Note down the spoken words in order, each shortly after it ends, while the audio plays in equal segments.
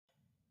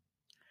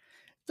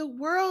The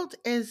world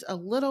is a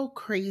little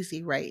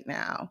crazy right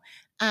now,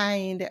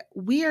 and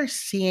we are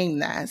seeing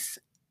this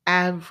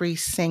every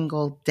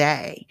single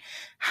day.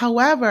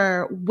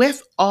 However,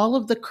 with all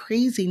of the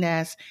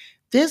craziness,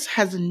 this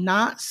has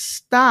not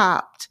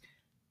stopped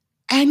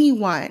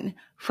anyone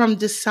from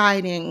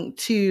deciding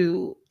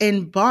to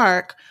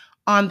embark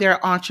on their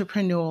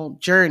entrepreneurial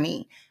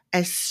journey,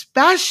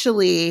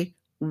 especially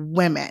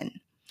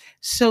women.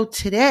 So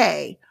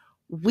today,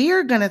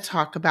 we're going to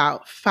talk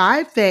about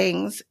 5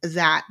 things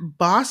that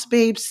Boss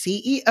Babe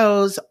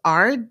CEOs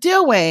are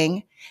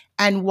doing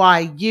and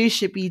why you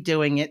should be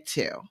doing it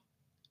too.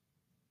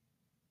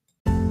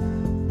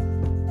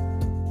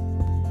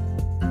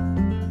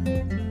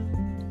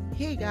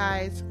 Hey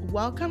guys,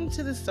 welcome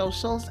to the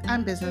Socials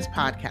and Business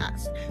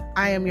Podcast.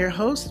 I am your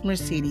host,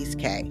 Mercedes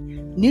K,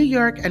 New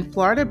York and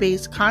Florida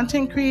based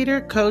content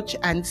creator, coach,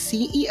 and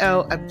CEO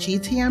of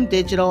GTM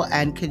Digital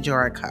and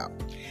Kajora Co.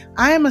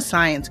 I am a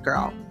science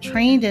girl,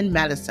 trained in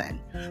medicine,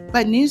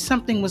 but knew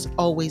something was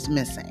always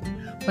missing.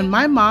 When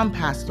my mom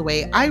passed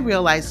away, I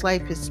realized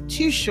life is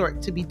too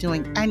short to be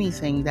doing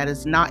anything that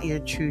is not your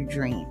true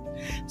dream.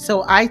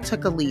 So I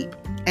took a leap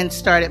and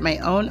started my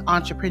own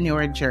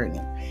entrepreneur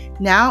journey.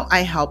 Now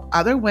I help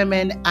other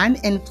women and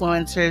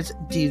influencers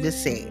do the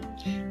same.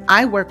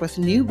 I work with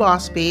new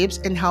boss babes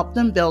and help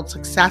them build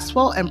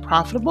successful and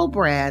profitable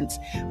brands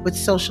with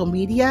social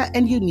media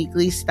and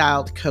uniquely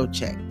styled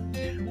coaching.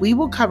 We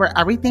will cover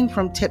everything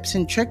from tips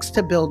and tricks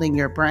to building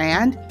your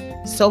brand,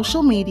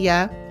 social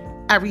media,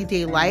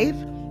 everyday life,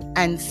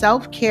 and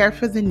self-care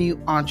for the new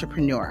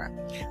entrepreneur.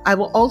 I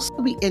will also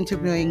be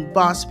interviewing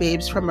boss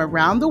babes from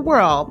around the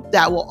world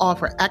that will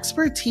offer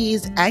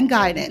expertise and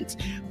guidance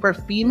for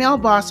female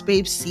boss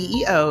babe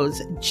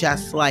CEOs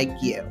just like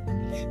you.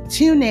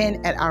 Tune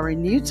in at our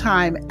new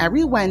time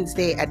every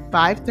Wednesday at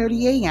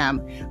 5:30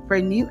 a.m. for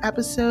new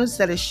episodes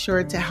that is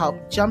sure to help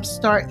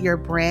jumpstart your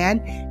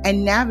brand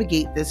and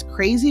navigate this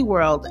crazy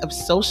world of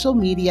social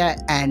media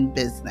and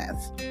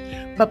business.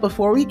 But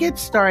before we get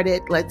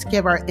started, let's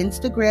give our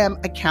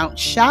Instagram account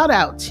shout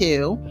out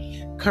to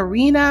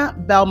Karina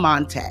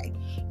Belmonte.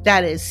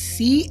 That is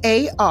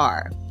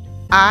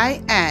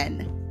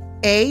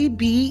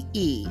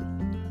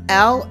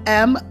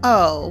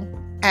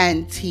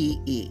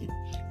CARINABELMONTE.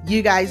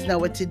 You guys know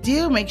what to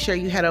do. Make sure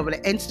you head over to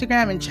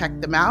Instagram and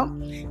check them out.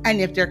 And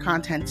if their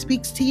content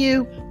speaks to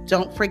you,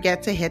 don't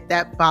forget to hit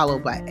that follow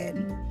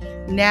button.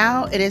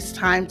 Now it is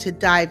time to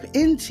dive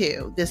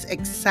into this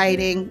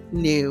exciting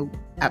new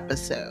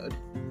episode.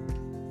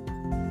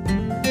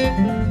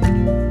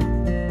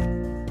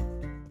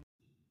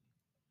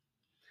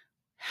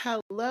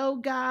 Hello,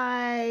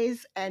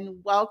 guys,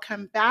 and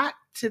welcome back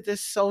to the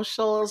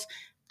Socials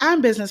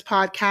and Business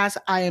Podcast.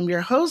 I am your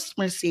host,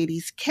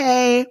 Mercedes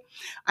K.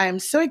 I am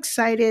so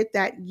excited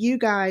that you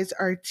guys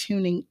are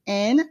tuning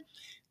in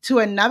to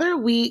another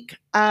week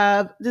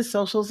of the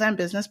Socials and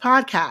Business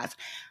Podcast.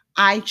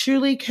 I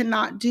truly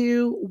cannot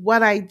do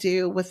what I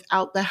do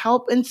without the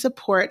help and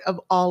support of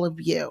all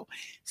of you.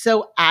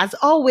 So, as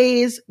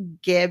always,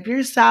 give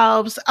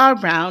yourselves a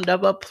round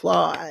of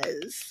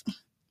applause.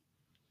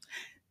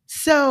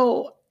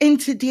 So, in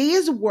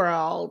today's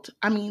world,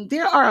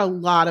 there are a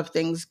lot of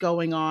things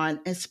going on,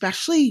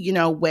 especially,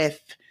 with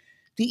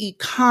the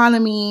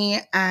economy,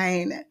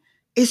 and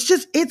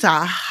it's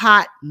a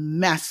hot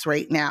mess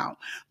right now.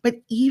 But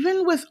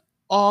even with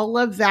all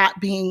of that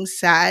being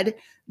said,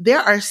 there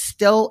are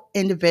still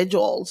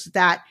individuals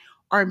that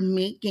are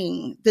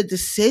making the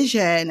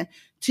decision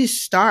to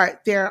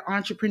start their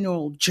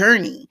entrepreneurial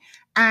journey.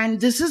 And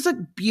this is a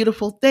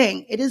beautiful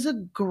thing. It is a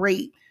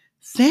great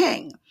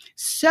thing.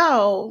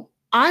 So,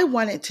 I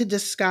wanted to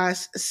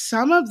discuss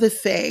some of the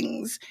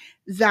things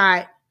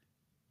that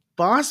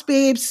Boss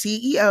Babe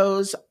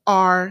CEOs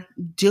are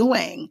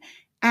doing.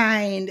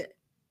 And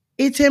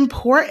it's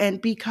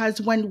important because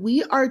when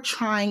we are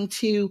trying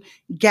to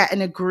get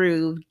in a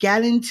groove,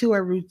 get into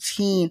a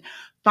routine,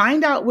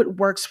 find out what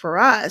works for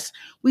us,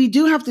 we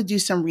do have to do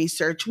some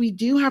research. We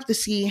do have to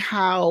see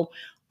how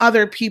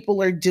other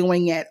people are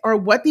doing it or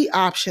what the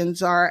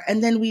options are.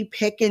 And then we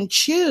pick and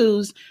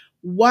choose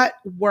what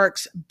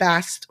works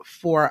best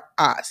for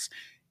us.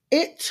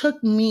 It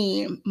took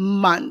me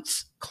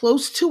months,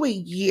 close to a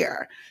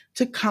year,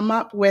 to come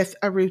up with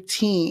a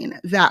routine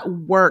that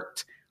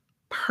worked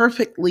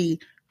perfectly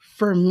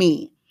for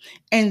me.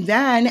 And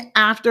then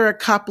after a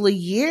couple of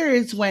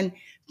years, when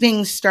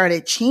things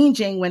started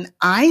changing, when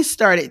I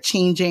started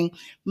changing,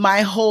 my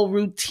whole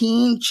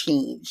routine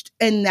changed.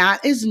 And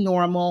that is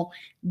normal,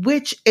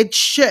 which it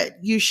should.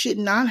 You should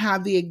not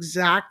have the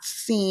exact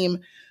same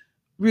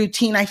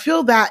routine. I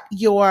feel that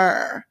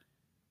your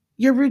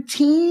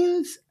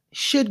routines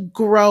should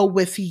grow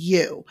with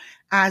you.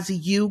 As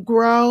you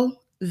grow,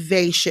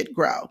 they should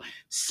grow.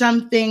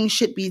 Some things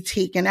should be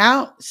taken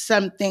out,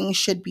 some things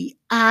should be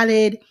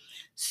added.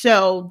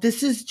 So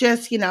this is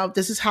just,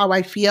 this is how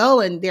I feel.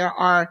 And there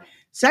are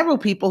several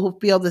people who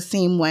feel the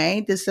same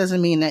way. This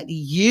doesn't mean that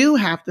you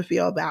have to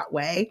feel that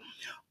way,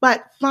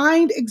 but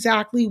find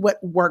exactly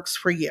what works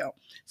for you.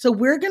 So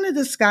we're going to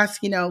discuss,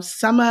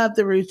 some of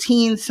the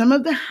routines, some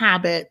of the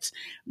habits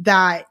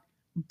that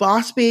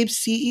Boss Babe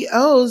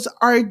CEOs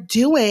are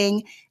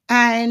doing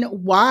and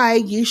why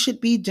you should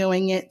be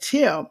doing it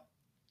too.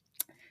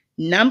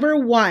 Number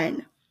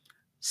one,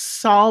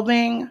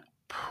 solving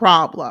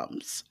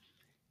problems.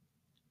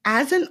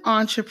 As an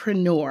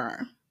entrepreneur,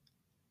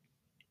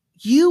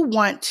 you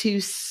have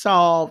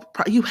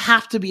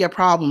to be a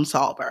problem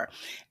solver.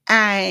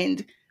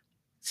 And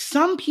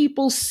some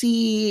people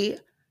see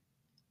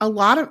a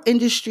lot of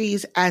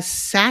industries as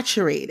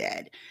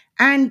saturated,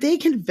 and they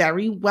can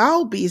very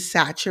well be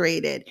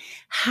saturated.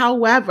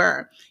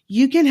 However,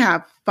 you can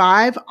have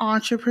five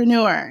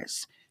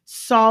entrepreneurs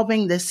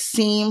solving the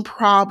same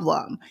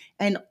problem,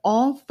 and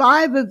all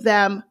five of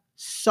them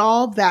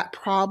solve that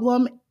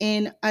problem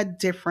in a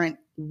different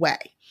way.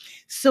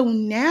 So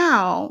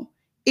now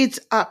it's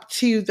up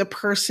to the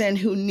person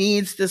who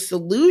needs the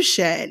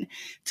solution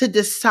to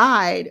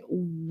decide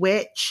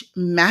which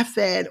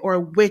method or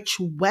which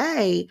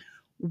way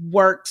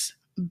works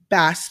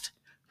best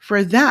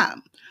for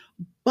them.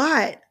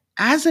 But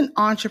as an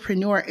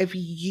entrepreneur, if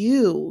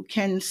you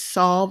can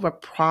solve a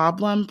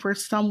problem for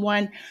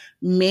someone,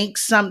 make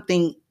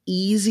something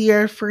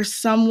easier for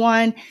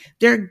someone,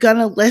 they're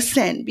gonna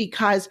listen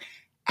because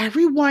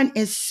everyone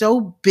is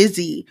so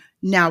busy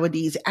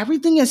nowadays.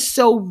 Everything is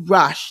so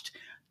rushed.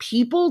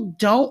 People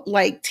don't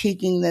like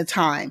taking the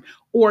time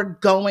or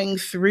going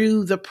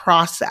through the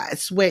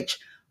process, which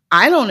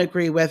I don't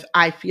agree with.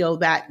 I feel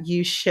that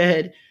you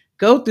should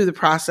go through the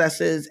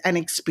processes and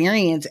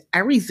experience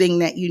everything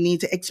that you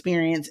need to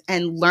experience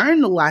and learn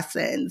the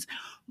lessons.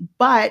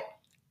 But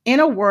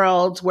in a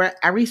world where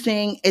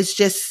everything is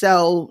just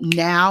so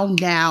now,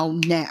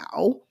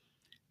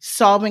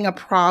 solving a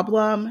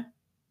problem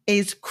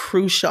is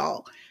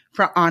crucial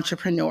for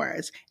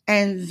entrepreneurs.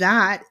 And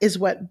that is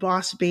what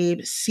Boss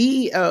Babe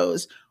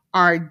CEOs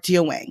are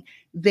doing.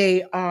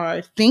 They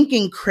are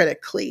thinking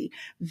critically,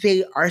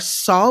 they are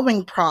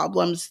solving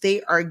problems,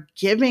 they are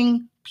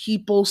giving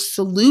people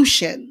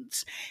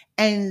solutions.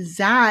 And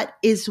that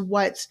is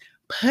what's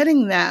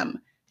putting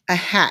them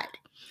ahead.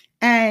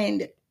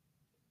 And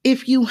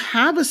if you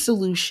have a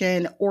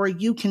solution or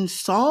you can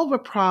solve a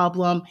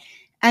problem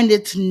and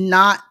it's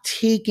not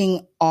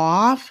taking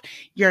off,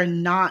 you're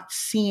not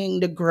seeing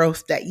the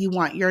growth that you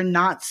want, you're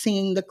not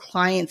seeing the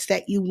clients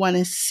that you want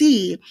to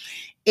see,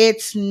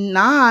 it's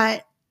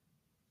not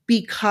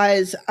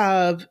because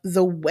of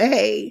the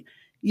way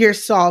you're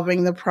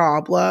solving the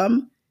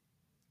problem.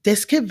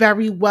 This could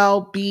very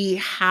well be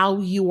how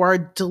you are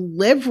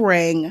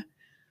delivering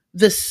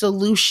the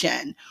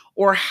solution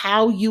or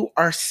how you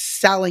are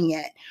selling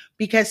it,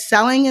 because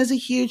selling is a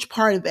huge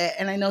part of it.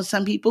 And I know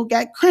some people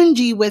get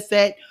cringy with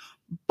it,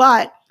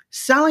 but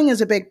selling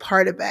is a big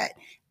part of it.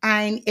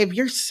 And if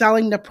you're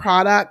selling the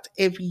product,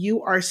 if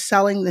you are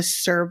selling the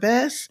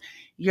service,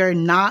 you're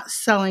not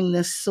selling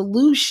the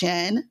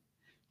solution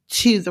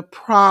to the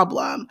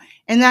problem.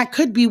 And that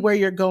could be where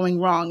you're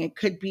going wrong. It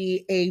could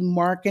be a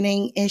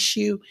marketing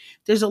issue.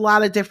 There's a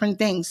lot of different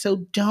things. So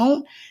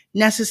don't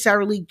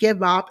necessarily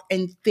give up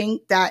and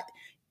think that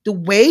the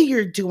way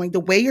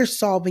you're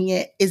solving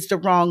it is the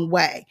wrong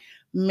way.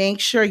 Make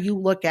sure you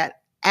look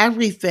at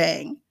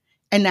everything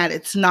and that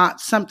it's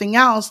not something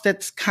else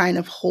that's kind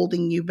of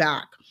holding you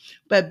back.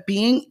 But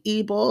being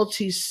able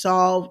to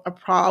solve a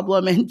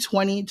problem in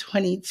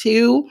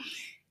 2022,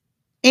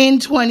 in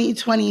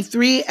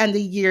 2023 and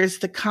the years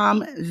to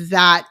come,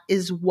 that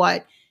is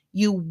what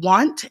you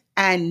want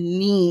and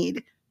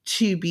need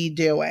to be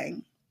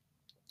doing.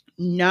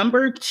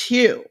 Number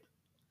two,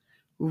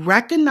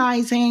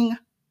 recognizing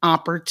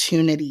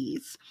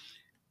opportunities.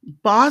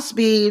 Boss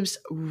babes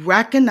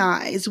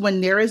recognize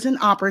when there is an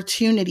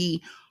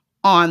opportunity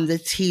on the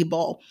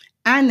table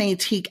and they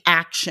take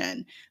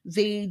action.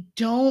 They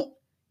don't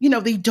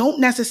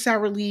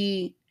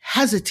necessarily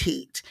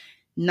hesitate.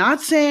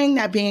 Not saying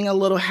that being a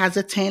little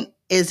hesitant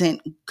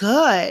isn't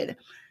good.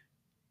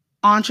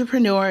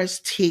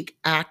 Entrepreneurs take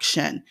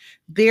action.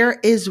 There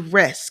is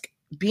risk.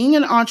 Being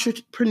an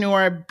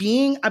entrepreneur,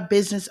 being a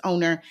business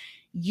owner,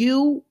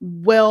 you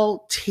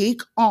will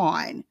take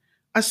on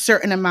a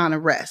certain amount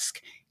of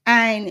risk.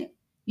 And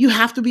you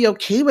have to be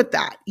okay with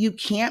that. You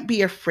can't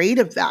be afraid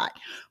of that.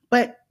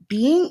 But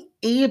being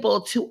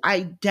able to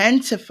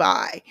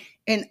identify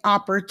an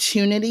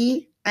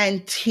opportunity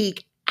and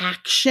take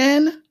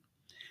action,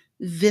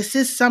 this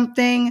is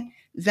something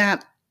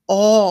that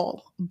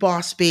all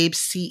Boss Babe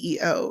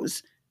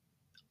CEOs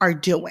are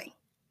doing,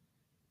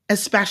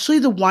 especially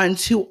the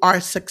ones who are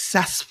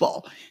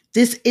successful.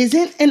 This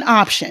isn't an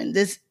option.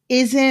 This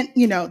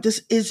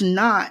is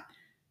not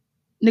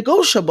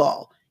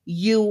negotiable.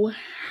 You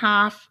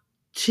have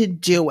to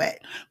do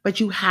it,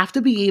 but you have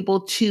to be able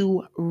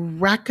to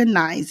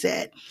recognize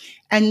it.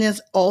 And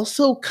this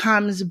also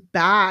comes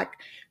back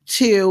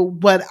to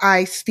what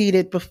I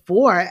stated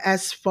before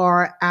as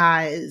far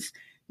as,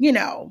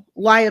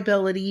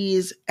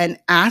 liabilities and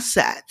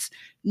assets,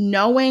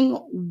 knowing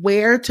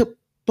where to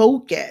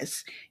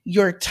focus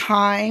your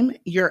time,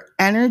 your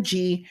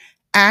energy,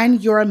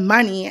 and your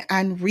money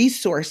and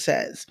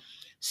resources.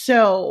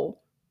 So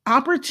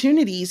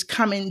opportunities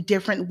come in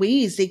different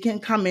ways. They can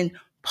come in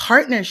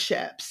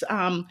partnerships,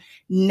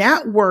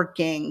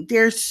 networking.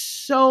 There's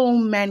so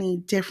many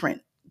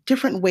different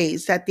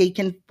ways that they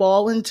can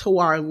fall into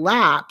our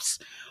laps,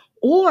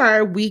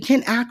 or we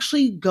can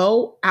actually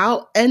go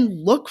out and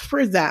look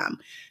for them.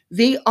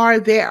 They are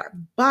there,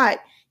 but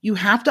you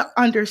have to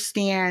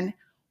understand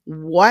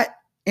what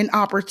an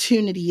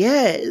opportunity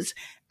is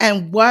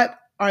and what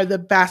are the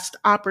best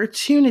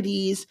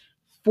opportunities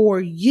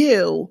for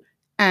you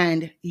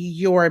and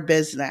your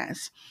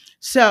business.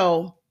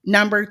 So,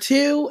 number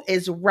two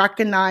is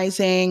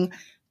recognizing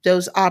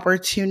those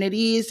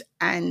opportunities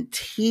and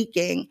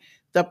taking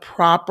the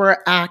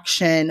proper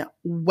action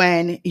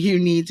when you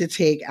need to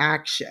take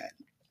action.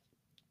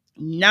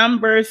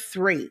 Number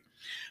three,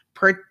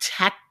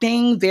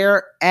 protecting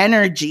their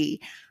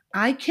energy.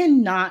 I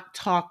cannot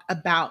talk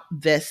about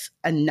this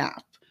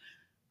enough.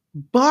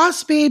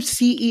 Boss babe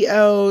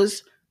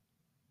CEOs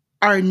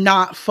are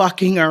not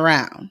fucking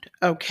around,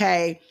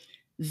 okay?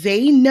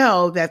 They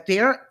know that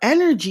their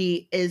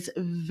energy is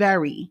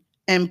very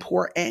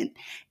important.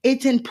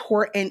 It's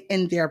important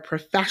in their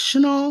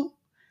professional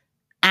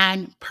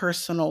and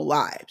personal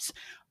lives.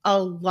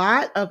 A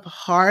lot of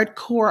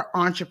hardcore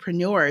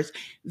entrepreneurs,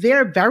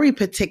 they're very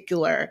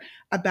particular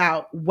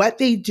about what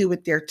they do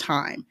with their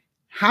time,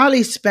 how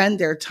they spend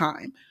their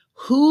time,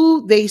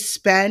 who they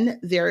spend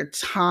their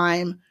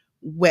time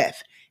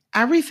with.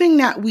 Everything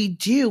that we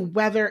do,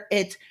 whether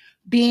it's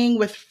being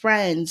with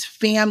friends,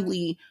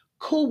 family,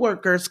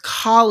 coworkers,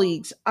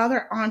 colleagues,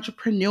 other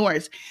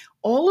entrepreneurs,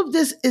 all of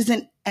this is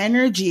an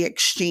energy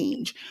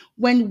exchange.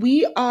 When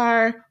we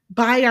are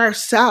by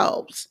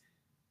ourselves,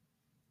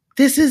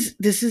 this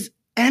is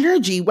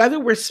energy. Whether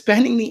we're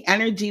spending the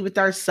energy with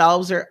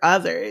ourselves or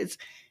others,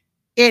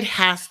 it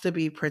has to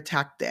be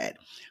protected.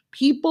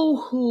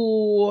 People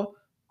who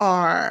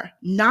are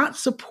not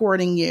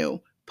supporting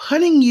you,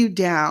 putting you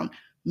down,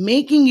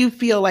 making you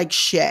feel like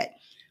shit,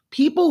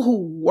 people who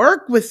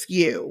work with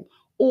you,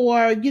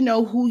 or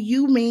who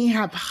you may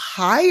have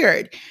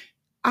hired.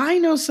 I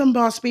know some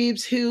boss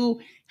babes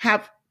who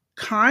have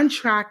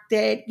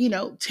contracted,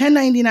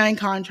 1099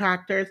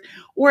 contractors,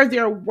 or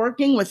they're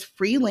working with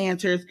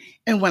freelancers.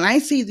 And when I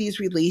say these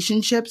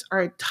relationships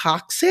are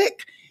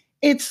toxic,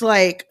 it's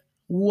like,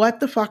 what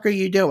the fuck are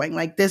you doing?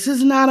 Like, this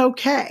is not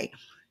okay.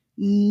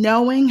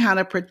 Knowing how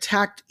to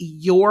protect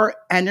your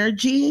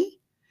energy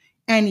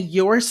and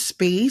your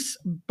space,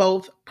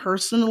 both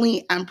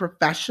personally and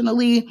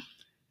professionally,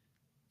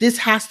 this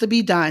has to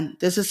be done.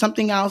 This is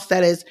something else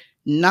that is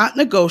not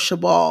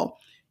negotiable.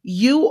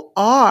 You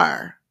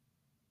are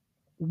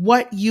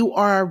what you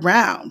are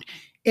around.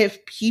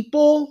 If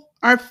people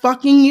are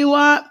fucking you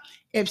up,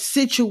 if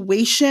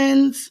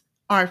situations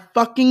are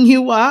fucking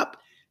you up,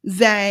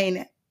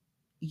 then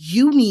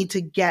you need to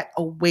get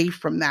away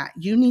from that.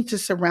 You need to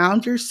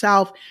surround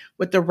yourself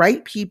with the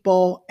right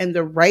people and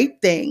the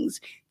right things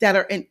that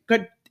are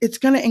good. It's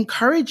going to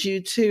encourage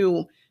you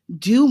to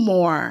do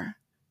more,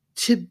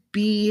 to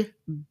be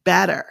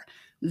better.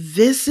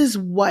 This is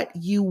what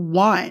you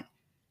want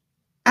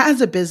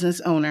as a business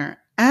owner,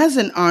 as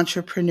an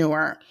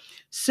entrepreneur.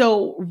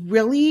 So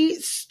really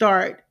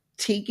start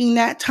taking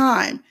that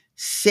time,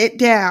 sit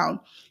down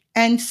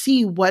and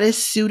see what is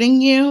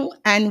suiting you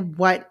and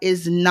what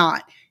is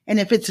not. And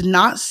if it's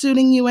not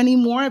suiting you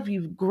anymore, if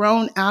you've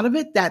grown out of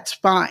it, that's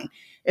fine.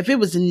 If it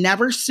was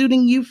never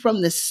suiting you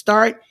from the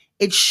start,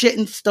 it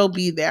shouldn't still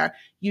be there.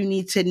 You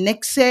need to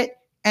nix it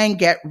and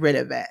get rid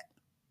of it.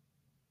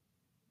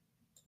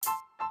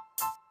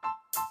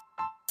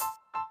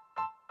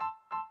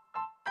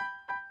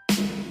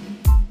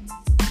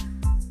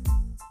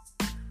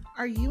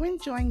 Are you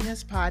enjoying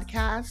this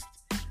podcast?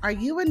 Are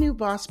you a new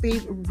boss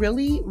babe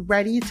really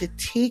ready to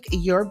take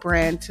your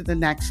brand to the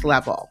next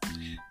level?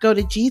 Go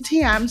to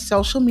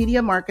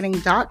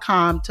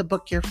gtmsocialmediamarketing.com to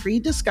book your free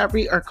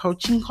discovery or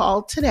coaching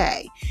call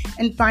today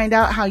and find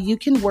out how you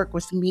can work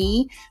with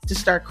me to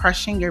start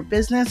crushing your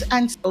business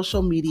and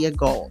social media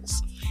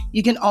goals.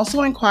 You can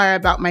also inquire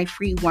about my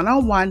free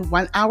one-on-one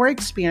 1-hour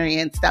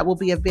experience that will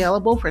be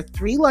available for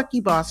 3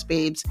 lucky boss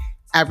babes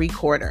every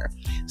quarter.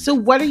 So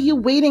what are you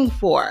waiting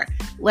for?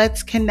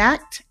 Let's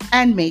connect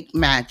and make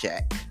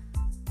magic.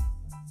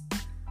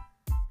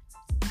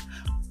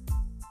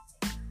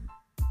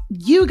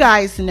 You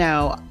guys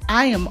know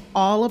I am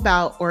all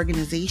about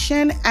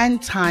organization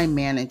and time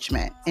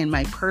management in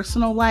my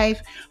personal life,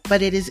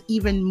 but it is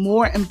even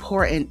more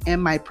important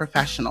in my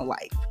professional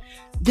life.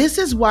 This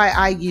is why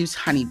I use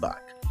HoneyBook.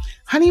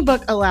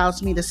 HoneyBook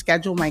allows me to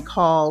schedule my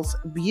calls,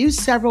 view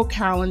several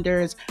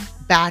calendars,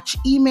 batch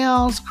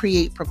emails,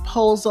 create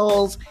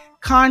proposals,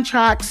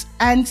 contracts,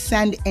 and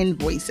send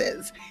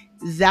invoices.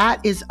 That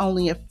is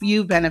only a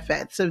few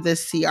benefits of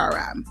this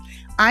CRM.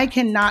 I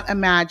cannot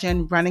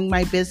imagine running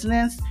my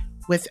business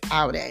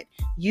without it.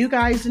 You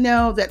guys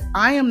know that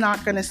I am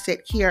not going to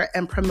sit here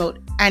and promote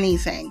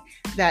anything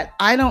that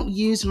I don't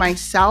use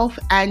myself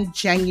and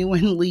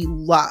genuinely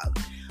love.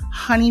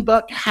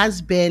 HoneyBook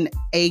has been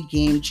a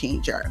game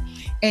changer.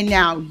 And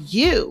now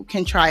you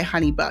can try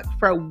HoneyBook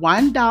for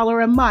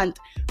 $1 a month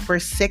for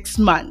 6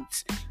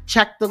 months.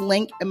 Check the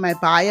link in my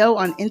bio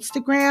on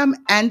Instagram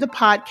and the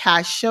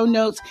podcast show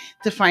notes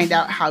to find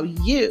out how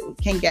you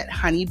can get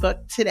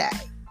HoneyBook today.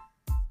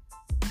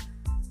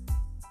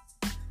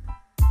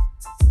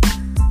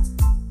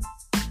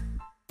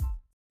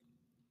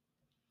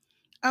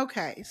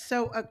 Okay,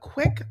 so a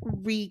quick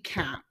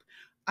recap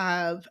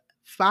of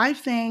 5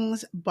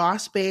 things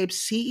Boss Babe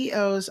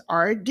CEOs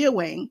are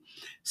doing.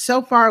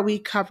 So far, we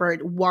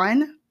covered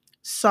 1,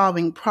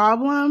 solving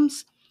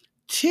problems,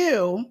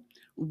 2,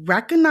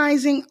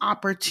 recognizing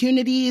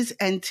opportunities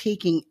and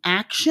taking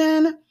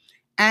action,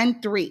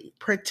 and 3,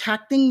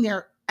 protecting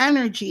their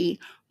energy,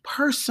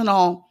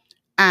 personal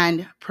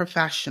and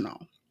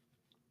professional.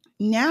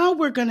 Now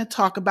we're going to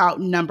talk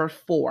about number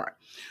 4,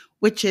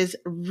 which is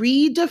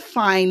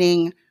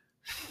redefining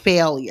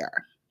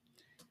failure.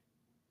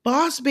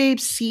 Boss Babe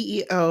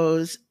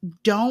CEOs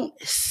don't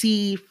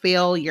see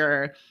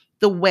failure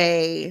the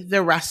way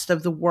the rest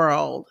of the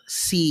world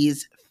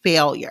sees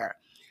failure.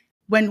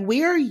 When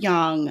we're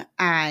young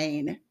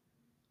and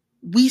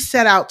we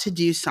set out to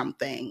do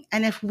something,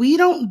 and if we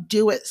don't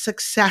do it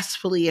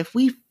successfully, if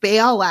we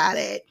fail at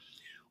it,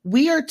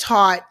 we are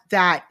taught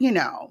that,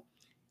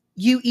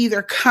 you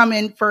either come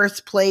in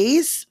first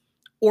place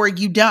or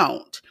you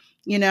don't.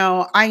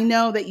 I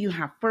know that you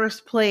have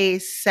first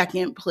place,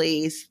 second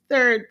place,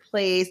 third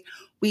place.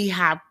 We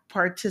have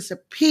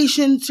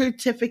participation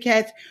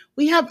certificates.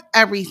 We have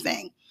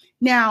everything.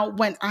 Now,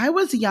 when I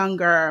was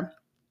younger,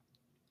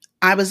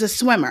 I was a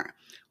swimmer.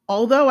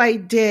 Although I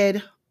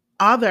did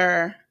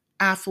other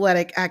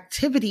athletic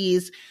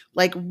activities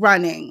like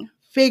running,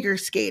 figure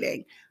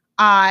skating,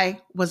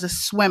 I was a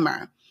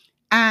swimmer.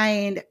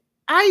 And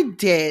I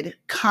did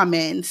come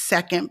in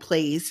second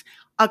place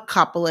a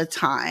couple of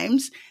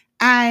times.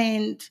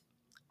 And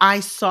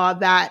I saw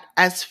that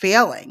as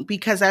failing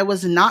because I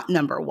was not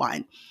number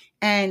one.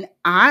 And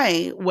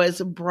I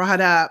was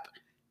brought up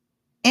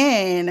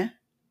in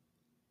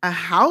a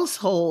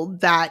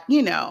household that,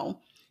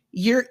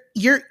 you're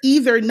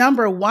either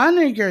number one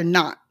or you're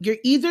not. You're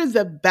either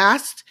the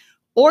best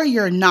or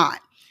you're not.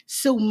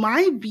 So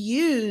my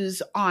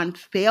views on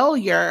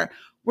failure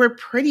were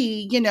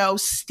pretty,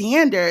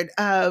 standard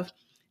of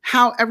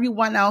how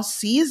everyone else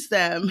sees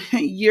them.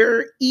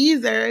 You're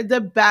either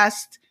the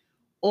best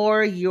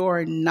or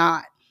you're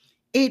not.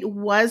 It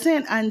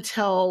wasn't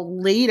until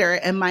later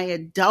in my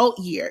adult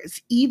years,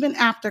 even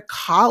after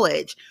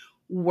college,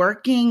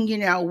 working,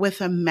 with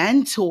a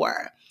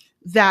mentor,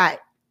 that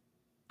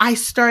I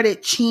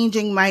started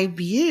changing my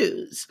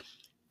views.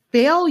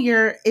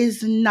 Failure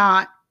is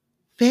not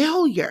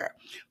failure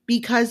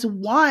because,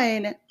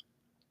 one,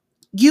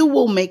 you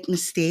will make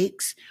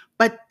mistakes,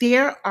 but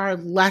there are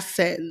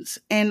lessons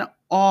in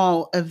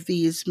all of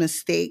these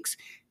mistakes.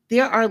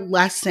 There are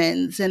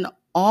lessons in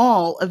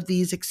all of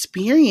these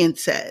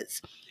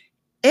experiences.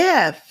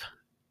 If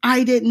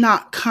I did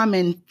not come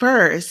in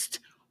first,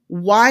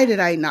 why did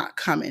I not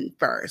come in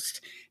first?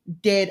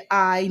 Did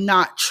I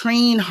not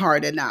train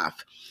hard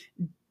enough?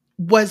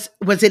 Was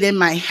it in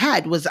my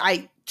head? Was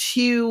I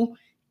too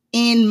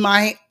in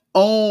my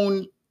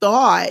own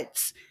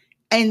thoughts?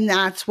 And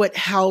that's what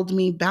held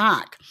me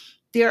back.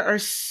 There are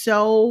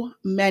so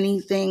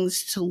many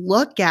things to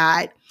look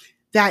at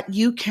that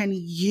you can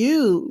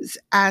use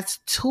as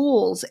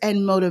tools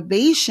and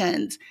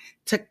motivations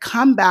to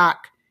come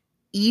back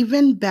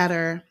even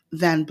better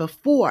than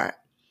before.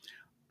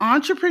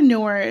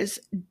 Entrepreneurs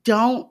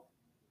don't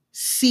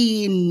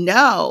see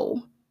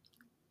no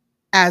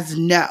as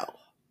no.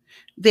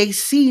 They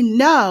see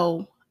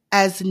no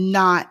as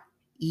not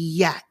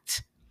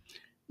yet.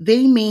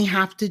 They may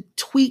have to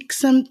tweak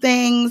some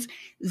things.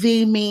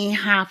 They may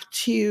have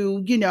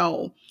to,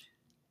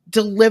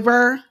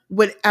 deliver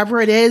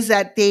whatever it is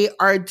that they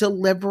are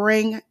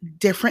delivering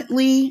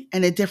differently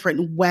in a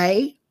different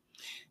way.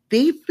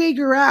 They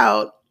figure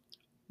out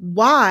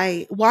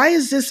why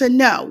is this a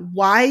no?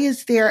 Why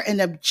is there an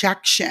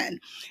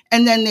objection?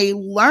 And then they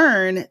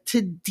learn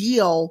to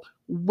deal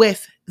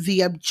with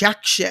the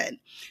objection.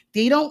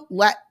 They don't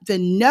let the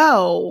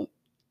no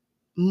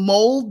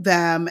mold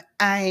them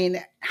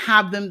and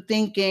have them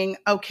thinking,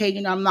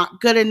 okay, I'm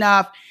not good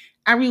enough.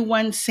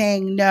 Everyone's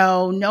saying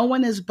no. No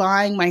one is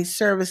buying my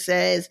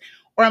services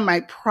or my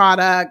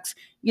products.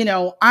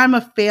 I'm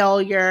a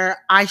failure.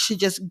 I should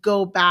just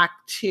go back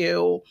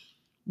to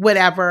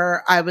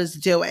whatever I was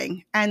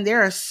doing. And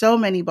there are so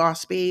many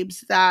boss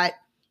babes that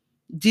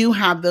do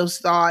have those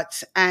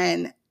thoughts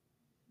and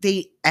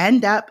they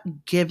end up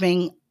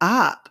giving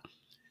up.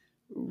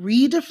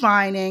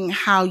 Redefining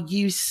how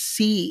you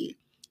see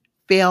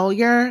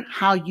failure,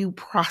 how you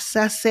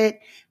process it,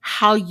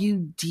 how you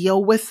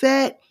deal with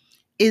it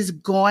is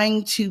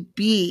going to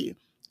be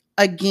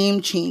a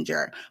game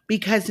changer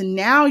because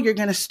now you're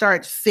going to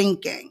start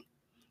thinking.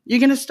 You're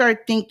going to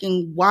start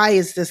thinking, why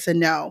is this a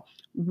no?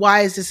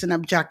 Why is this an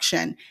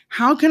objection?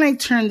 How can I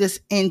turn this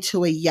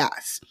into a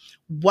yes?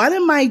 What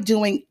am I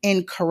doing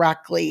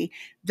incorrectly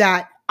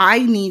that I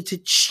need to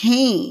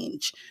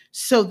change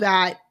so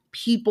that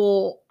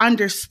people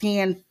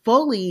understand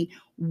fully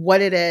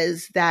what it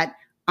is that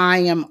I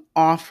am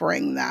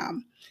offering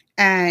them?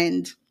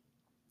 And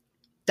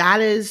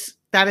that is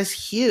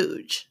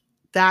huge.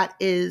 That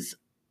is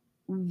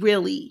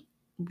really,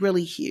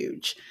 really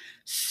huge.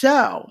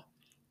 So,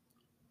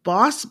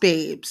 boss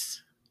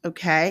babes,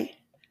 okay,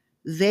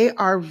 they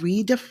are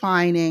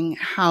redefining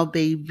how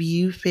they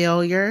view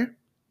failure,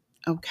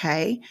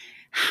 okay,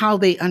 how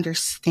they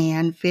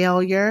understand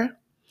failure,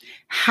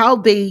 how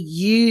they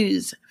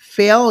use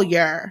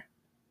failure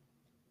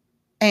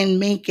and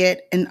make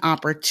it an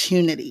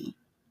opportunity.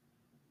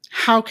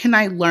 How can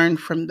I learn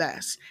from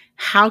this?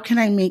 How can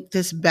I make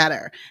this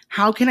better?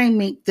 How can I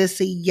make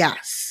this a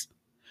yes?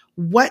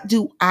 What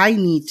do I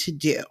need to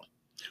do?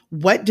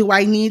 What do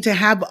I need to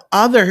have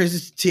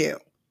others do?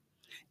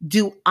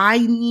 Do I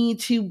need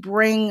to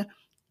bring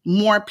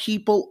more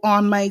people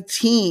on my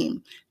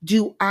team?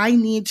 Do I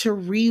need to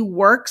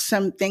rework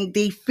something?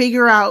 They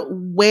figure out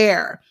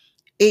where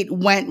it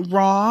went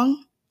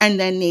wrong and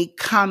then they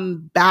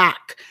come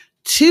back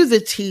to the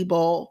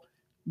table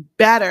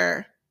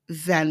better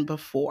than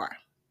before.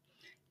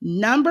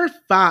 Number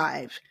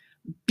 5,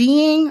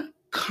 being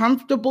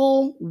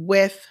comfortable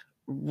with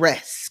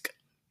risk.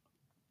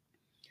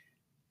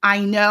 I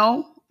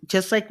know,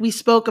 just like we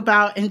spoke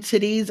about in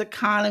today's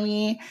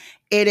economy,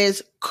 it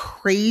is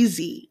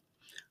crazy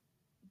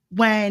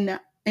when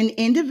an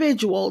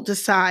individual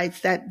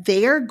decides that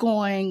they are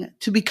going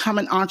to become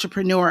an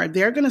entrepreneur,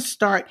 they're going to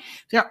start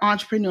their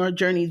entrepreneur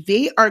journey,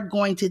 they are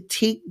going to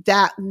take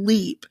that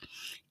leap.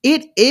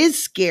 It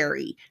is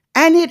scary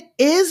and it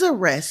is a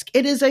risk.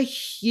 It is a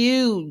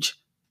huge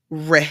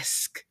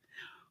risk,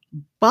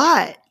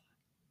 but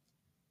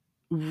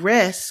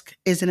risk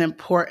is an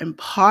important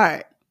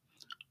part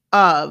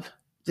of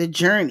the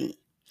journey.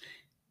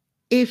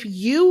 If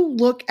you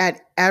look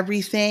at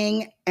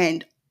everything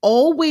and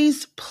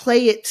always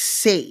play it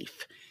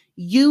safe,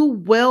 you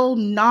will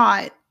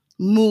not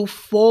move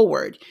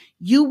forward.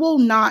 You will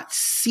not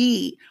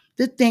see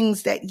the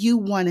things that you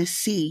want to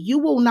see. You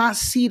will not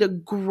see the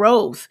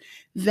growth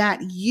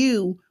that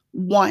you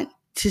want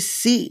to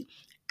see.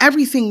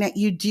 Everything that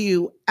you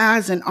do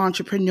as an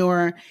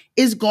entrepreneur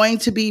is going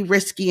to be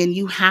risky, and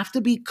you have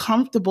to be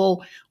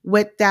comfortable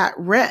with that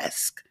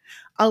risk.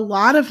 A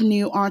lot of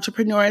new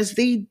entrepreneurs,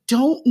 they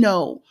don't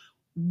know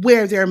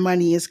where their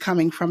money is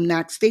coming from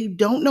next. They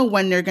don't know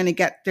when they're going to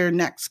get their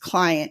next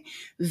client.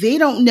 They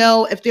don't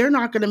know if they're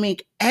not going to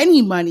make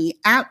any money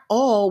at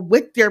all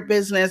with their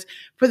business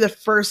for the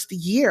first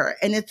year.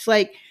 And it's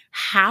like,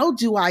 how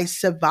do I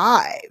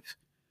survive?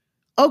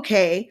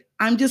 Okay,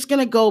 I'm just going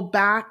to go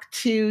back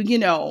to,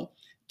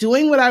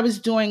 doing what I was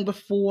doing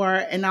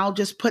before, and I'll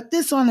just put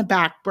this on the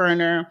back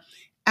burner.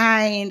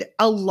 And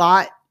a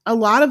lot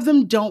of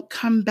them don't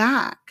come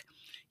back.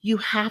 You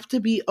have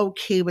to be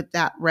okay with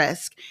that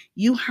risk.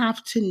 You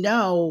have to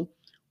know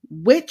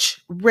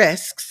which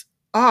risks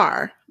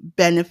are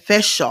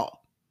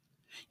beneficial.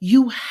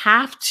 You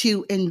have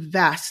to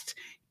invest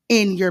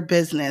in your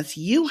business.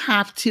 You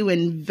have to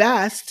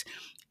invest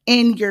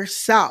in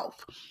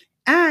yourself.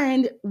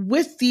 And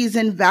with these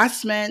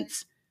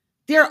investments,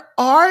 there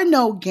are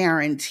no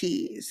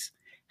guarantees.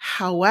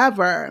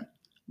 However,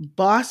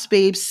 Boss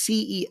Babe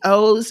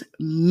CEOs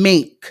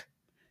make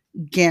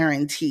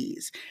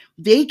guarantees.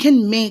 They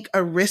can make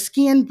a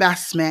risky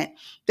investment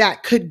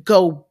that could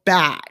go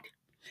bad,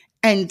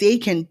 and they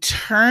can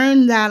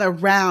turn that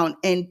around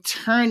and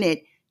turn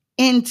it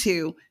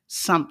into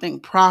something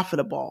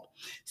profitable.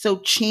 So,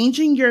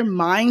 changing your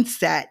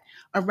mindset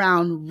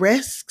around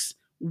risks,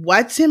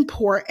 what's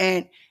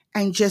important,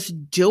 and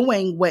just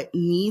doing what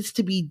needs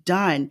to be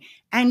done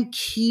and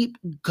keep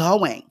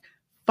going.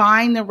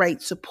 Find the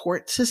right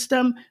support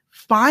system,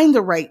 find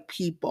the right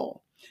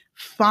people,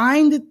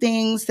 find the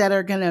things that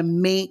are going to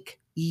make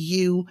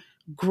you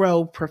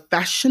grow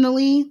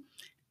professionally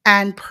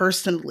and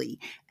personally,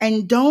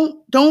 and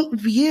don't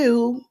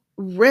view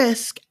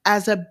risk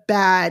as a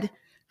bad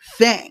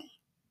thing.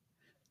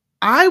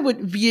 I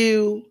would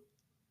view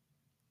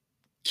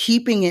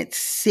keeping it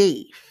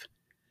safe,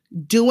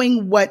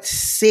 doing what's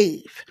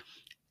safe,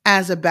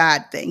 as a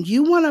bad thing.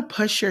 You want to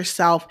push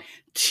yourself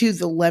to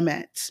the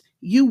limits.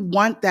 You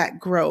want that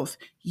growth.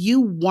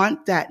 You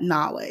want that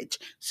knowledge.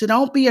 So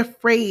don't be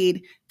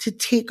afraid to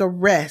take a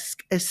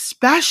risk,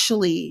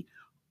 especially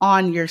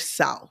on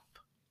yourself.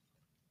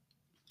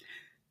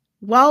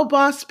 Well,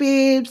 boss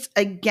babes,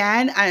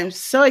 again, I am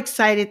so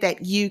excited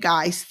that you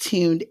guys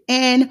tuned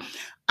in.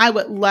 I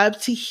would love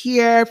to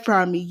hear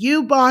from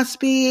you, boss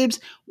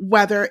babes,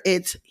 whether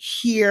it's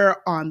here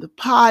on the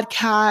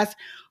podcast,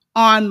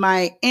 on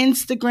my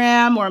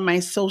Instagram, or my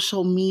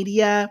social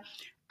media.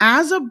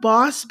 As a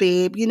boss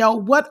babe,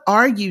 what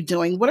are you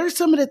doing? What are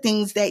some of the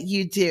things that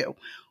you do?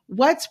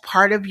 What's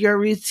part of your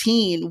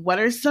routine? What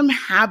are some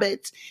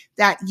habits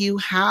that you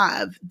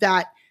have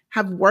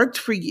worked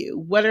for you?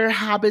 What are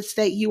habits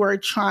that you are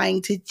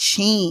trying to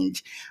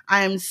change?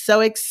 I am so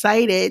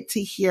excited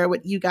to hear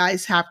what you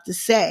guys have to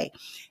say.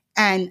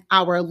 And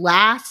our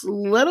last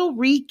little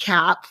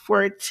recap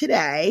for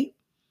today,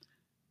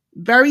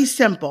 very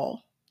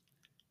simple: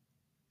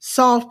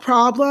 solve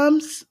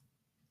problems,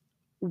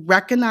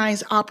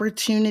 recognize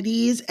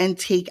opportunities and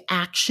take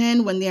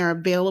action when they are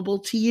available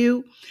to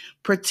you,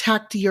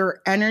 protect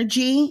your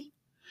energy,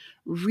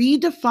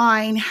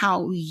 redefine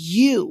how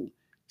you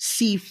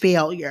see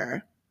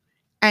failure,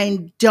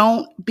 and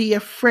don't be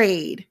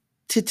afraid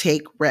to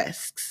take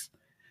risks.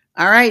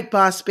 All right,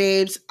 boss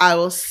babes, I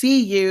will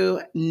see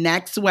you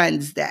next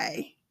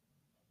Wednesday.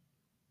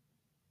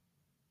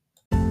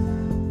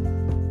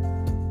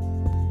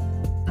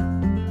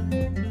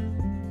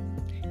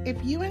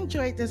 If you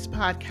enjoyed this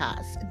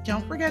podcast,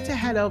 don't forget to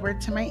head over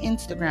to my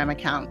Instagram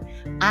account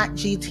at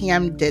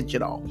GTM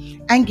Digital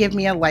and give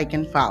me a like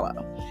and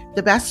follow.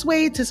 The best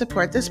way to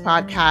support this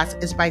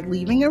podcast is by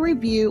leaving a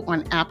review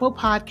on Apple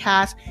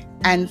Podcasts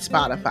and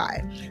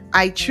Spotify.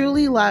 I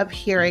truly love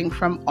hearing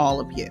from all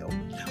of you.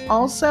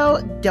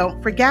 Also,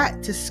 don't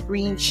forget to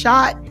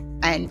screenshot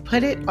and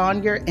put it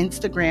on your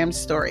Instagram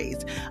stories.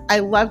 I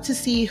love to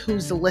see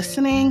who's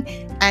listening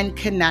and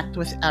connect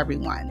with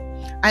everyone.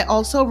 I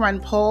also run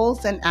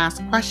polls and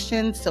ask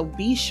questions, so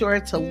be sure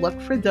to look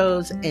for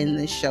those in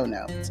the show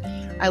notes.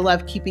 I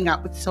love keeping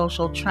up with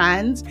social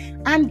trends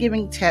and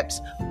giving tips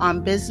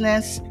on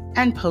business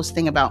and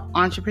posting about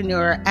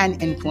entrepreneur and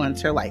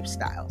influencer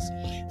lifestyles.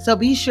 So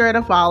be sure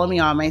to follow me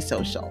on my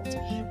socials.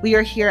 We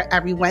are here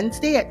every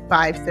Wednesday at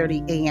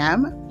 5:30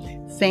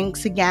 a.m.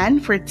 Thanks again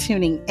for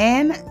tuning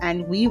in,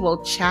 and we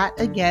will chat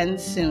again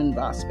soon,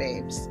 boss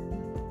babes.